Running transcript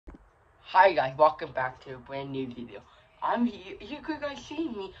Hi guys, welcome back to a brand new video. I'm here, you guys see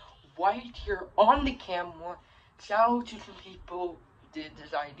me right here on the camera. Shout out to some people who did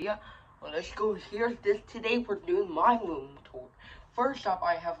this idea. Well, let's go here. Today we're doing my room tour. First up,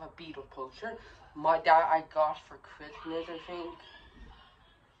 I have a Beatles poster. My dad I got for Christmas, I think.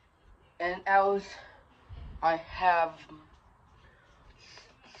 And else, I have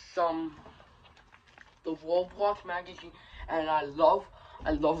the Roblox magazine, and I love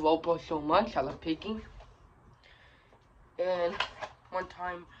Roblox so much. I love picking. And one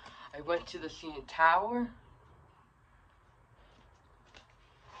time I went to the CN Tower,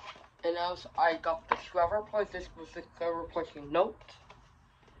 and I got the Trevor plush. This was the Trevor plushing note.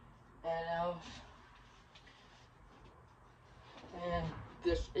 And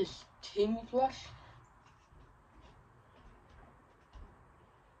this is Timmy plush.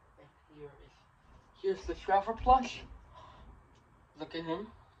 And here's the Trevor plush. Look at him.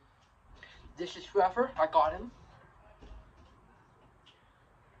 This is Trevor. I got him.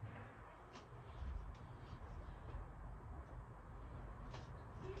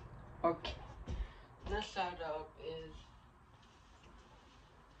 Okay, this setup is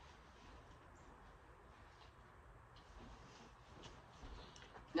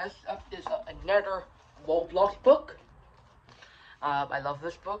another Roblox book. I love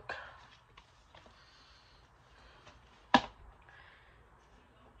this book.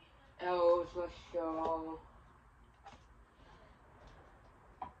 Let's show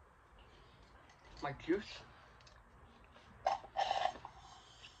my juice.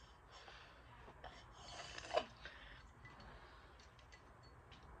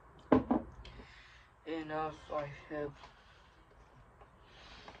 And also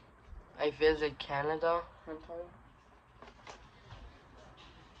I visit Canada one time.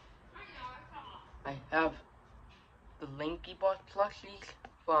 I have the Linky Bot plushies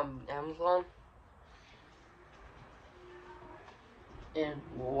from Amazon. And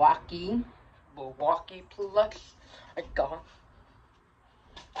Milwaukee plush I got.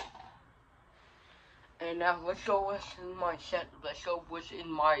 And now let's show what's in my set. Let's show what's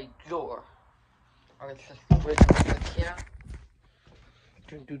in my drawer. Alright, let's bring it here.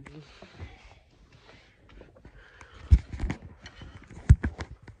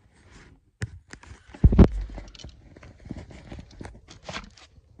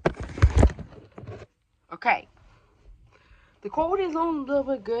 Okay. The quality is a little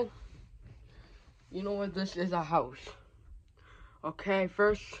bit good. You know what? This is a house. Okay,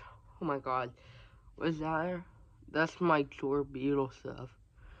 first, oh my god. What's that? That's my drawer Beatles stuff.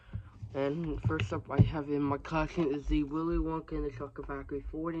 And first up I have in my collection is the Willy Wonka and the Chocolate Factory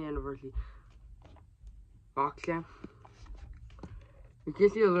 40th anniversary box set. You can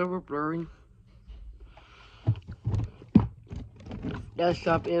see a little bit blurry. Next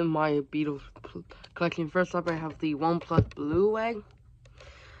up in my Beatles collection, first up I have the OnePlus Blu-ray.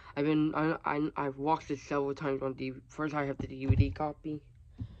 I've watched it several times on DVD. First I have the DVD copy.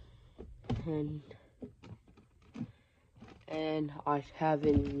 And I have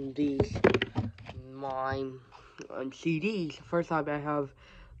in these my CDs. First up I have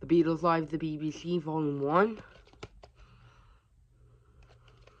the Beatles Live, the BBC Volume 1.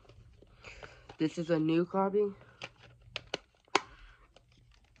 This is a new copy.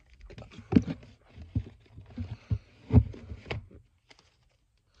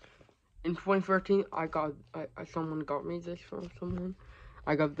 In 2013, someone got me this from someone.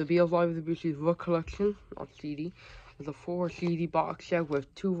 I got the Beatles Live, the BBC Book Collection on CD. It's a 4 CD box set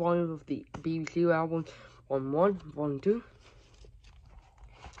with 2 volumes of the BBC albums, Volume 1, Volume 2.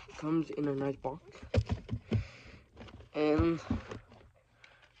 It comes in a nice box. And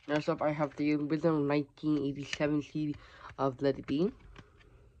next up, I have the original 1987 CD of Let It Be.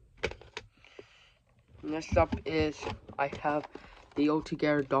 Next up is I have the All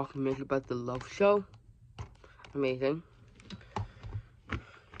Together documentary about the Love Show. Amazing.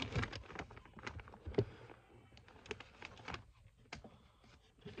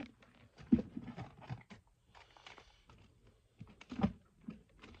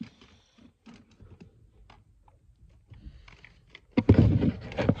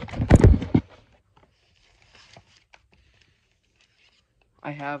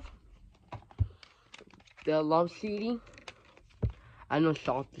 I have the Love CD. I know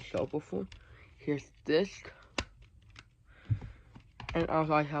saw the show before. Here's disc. And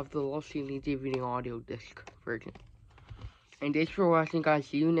also I have the Love CD DVD audio disc version. And thanks for watching, guys.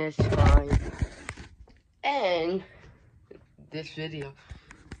 See you next time. And this video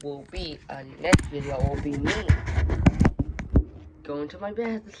will be, next video will be me going to my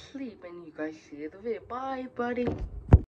bed to sleep. And you guys see the video. Bye, buddy.